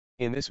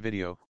In this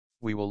video,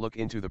 we will look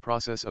into the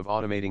process of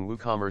automating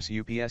WooCommerce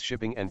UPS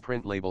shipping and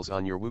print labels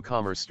on your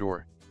WooCommerce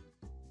store.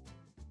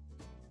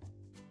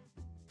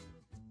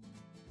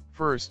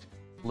 First,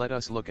 let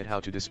us look at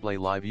how to display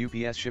live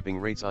UPS shipping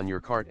rates on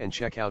your cart and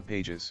checkout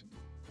pages.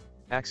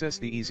 Access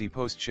the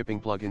EasyPost shipping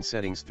plugin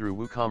settings through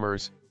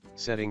WooCommerce,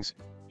 Settings,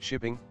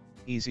 Shipping,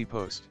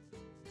 EasyPost.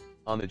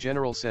 On the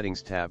General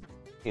Settings tab,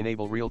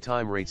 enable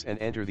real-time rates and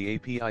enter the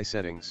API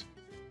settings.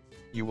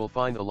 You will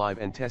find the live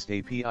and test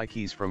API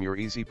keys from your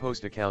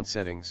EasyPost account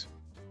settings.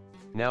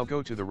 Now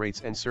go to the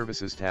Rates and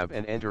Services tab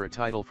and enter a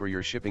title for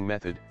your shipping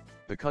method,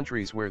 the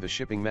countries where the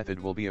shipping method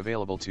will be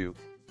available to,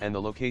 and the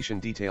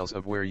location details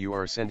of where you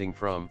are sending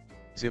from,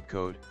 zip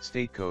code,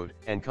 state code,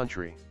 and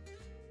country.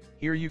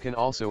 Here you can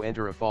also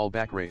enter a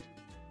fallback rate.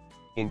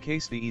 In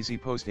case the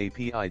EasyPost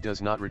API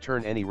does not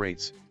return any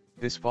rates,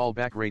 this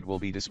fallback rate will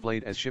be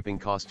displayed as shipping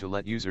cost to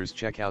let users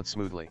check out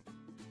smoothly.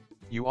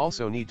 You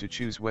also need to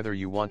choose whether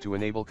you want to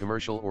enable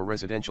commercial or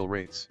residential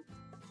rates.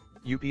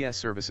 UPS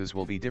services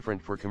will be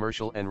different for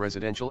commercial and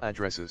residential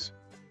addresses.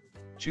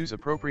 Choose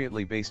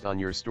appropriately based on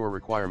your store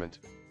requirement.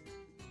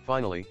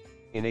 Finally,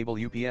 enable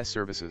UPS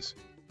services.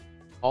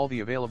 All the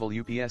available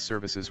UPS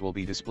services will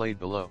be displayed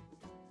below.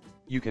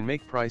 You can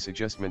make price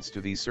adjustments to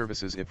these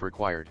services if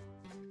required.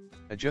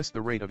 Adjust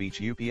the rate of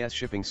each UPS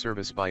shipping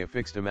service by a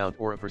fixed amount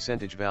or a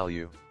percentage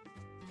value.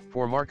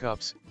 For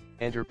markups,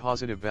 enter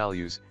positive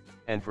values,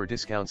 and for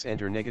discounts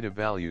enter negative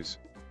values.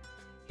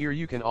 Here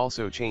you can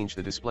also change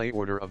the display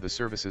order of the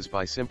services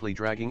by simply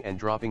dragging and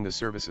dropping the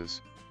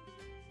services.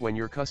 When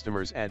your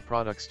customers add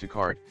products to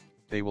cart,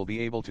 they will be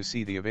able to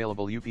see the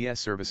available UPS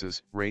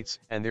services, rates,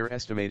 and their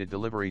estimated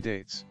delivery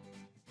dates.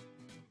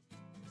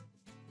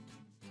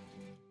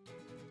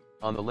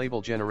 On the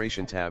Label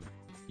Generation tab,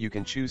 you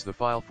can choose the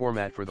file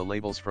format for the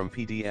labels from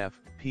PDF,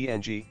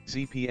 PNG,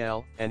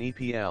 ZPL, and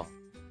EPL.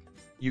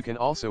 You can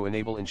also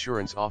enable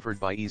insurance offered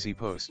by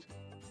EasyPost.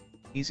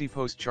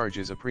 EasyPost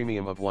charges a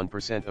premium of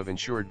 1% of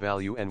insured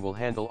value and will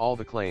handle all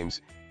the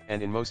claims,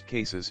 and in most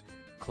cases,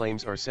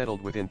 claims are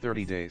settled within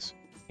 30 days.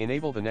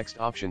 Enable the next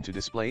option to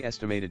display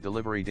estimated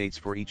delivery dates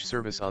for each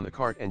service on the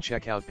cart and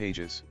checkout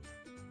pages.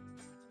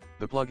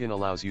 The plugin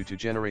allows you to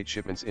generate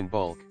shipments in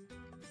bulk.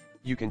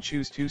 You can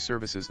choose 2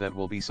 services that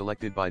will be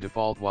selected by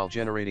default while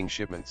generating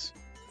shipments.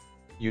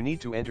 You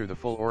need to enter the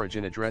full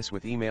origin address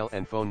with email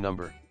and phone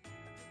number.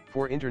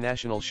 For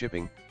international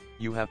shipping,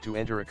 you have to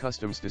enter a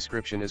customs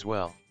description as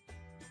well.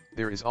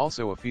 There is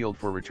also a field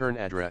for return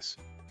address.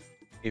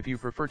 If you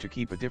prefer to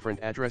keep a different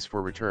address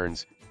for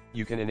returns,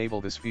 you can enable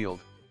this field.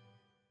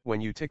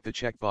 When you tick the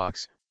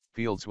checkbox,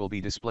 fields will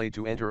be displayed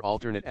to enter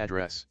alternate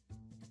address.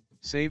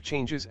 Save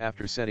changes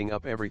after setting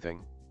up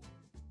everything.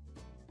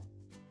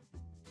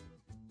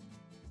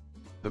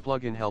 The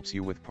plugin helps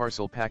you with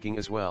parcel packing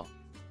as well.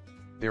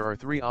 There are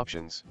 3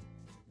 options.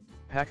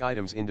 Pack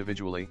items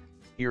individually.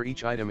 Here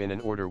each item in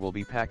an order will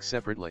be packed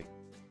separately.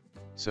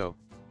 So,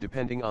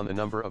 depending on the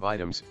number of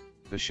items,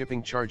 the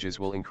shipping charges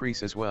will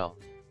increase as well.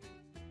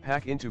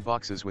 Pack into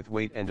boxes with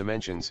weight and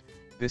dimensions.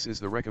 This is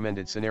the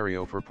recommended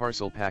scenario for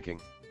parcel packing.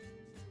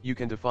 You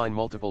can define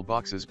multiple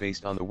boxes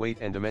based on the weight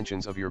and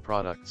dimensions of your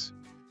products.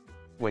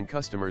 When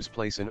customers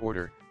place an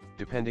order,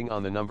 depending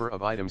on the number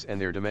of items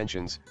and their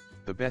dimensions,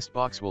 the best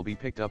box will be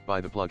picked up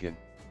by the plugin.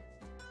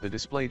 The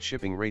displayed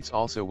shipping rates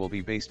also will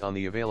be based on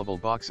the available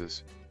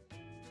boxes.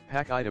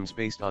 Pack items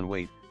based on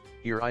weight.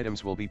 Here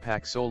items will be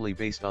packed solely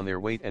based on their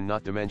weight and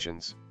not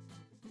dimensions.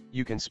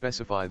 You can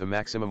specify the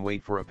maximum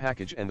weight for a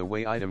package and the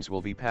way items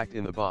will be packed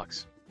in the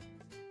box.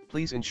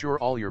 Please ensure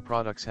all your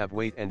products have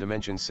weight and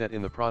dimensions set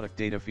in the product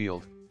data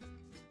field.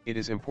 It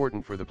is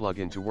important for the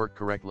plugin to work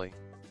correctly.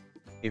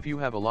 If you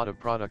have a lot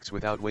of products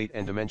without weight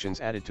and dimensions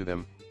added to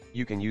them,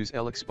 you can use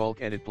ELEX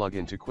Bulk Edit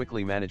plugin to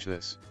quickly manage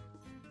this.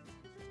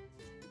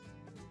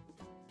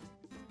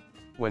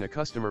 When a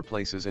customer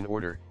places an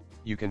order,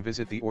 you can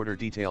visit the order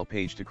detail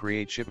page to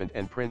create shipment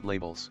and print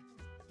labels.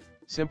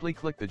 Simply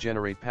click the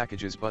Generate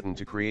Packages button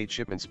to create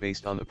shipments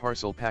based on the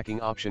parcel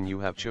packing option you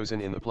have chosen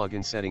in the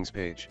plugin settings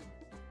page.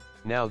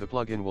 Now the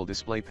plugin will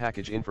display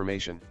package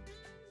information.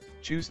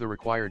 Choose the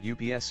required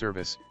UPS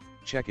service,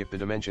 check if the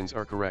dimensions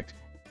are correct,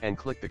 and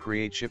click the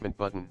Create Shipment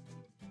button.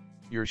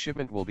 Your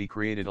shipment will be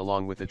created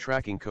along with the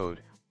tracking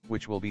code,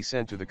 which will be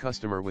sent to the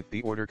customer with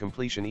the order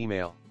completion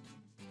email.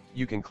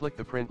 You can click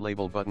the Print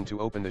Label button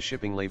to open the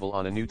shipping label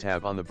on a new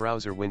tab on the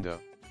browser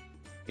window.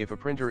 If a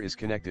printer is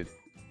connected,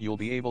 you'll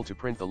be able to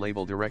print the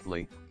label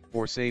directly,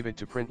 or save it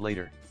to print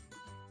later.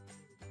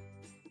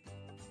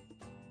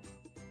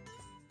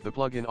 The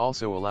plugin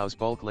also allows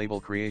bulk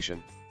label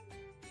creation.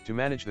 To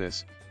manage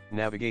this,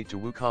 navigate to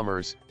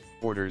WooCommerce,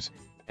 Orders,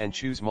 and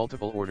choose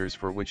multiple orders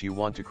for which you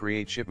want to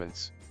create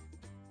shipments.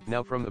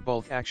 Now from the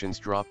Bulk Actions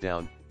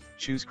drop-down,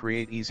 choose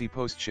Create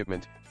EasyPost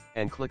Shipment,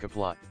 and click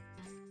Apply.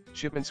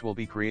 Shipments will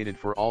be created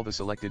for all the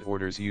selected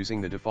orders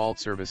using the default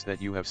service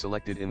that you have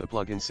selected in the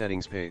plugin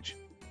settings page.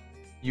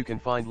 You can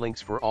find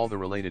links for all the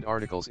related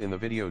articles in the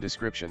video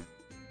description.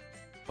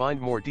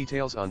 Find more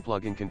details on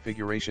plugin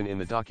configuration in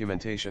the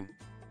documentation.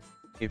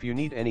 If you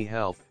need any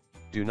help,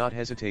 do not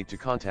hesitate to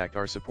contact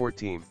our support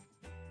team.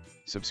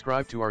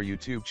 Subscribe to our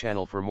YouTube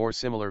channel for more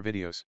similar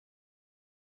videos.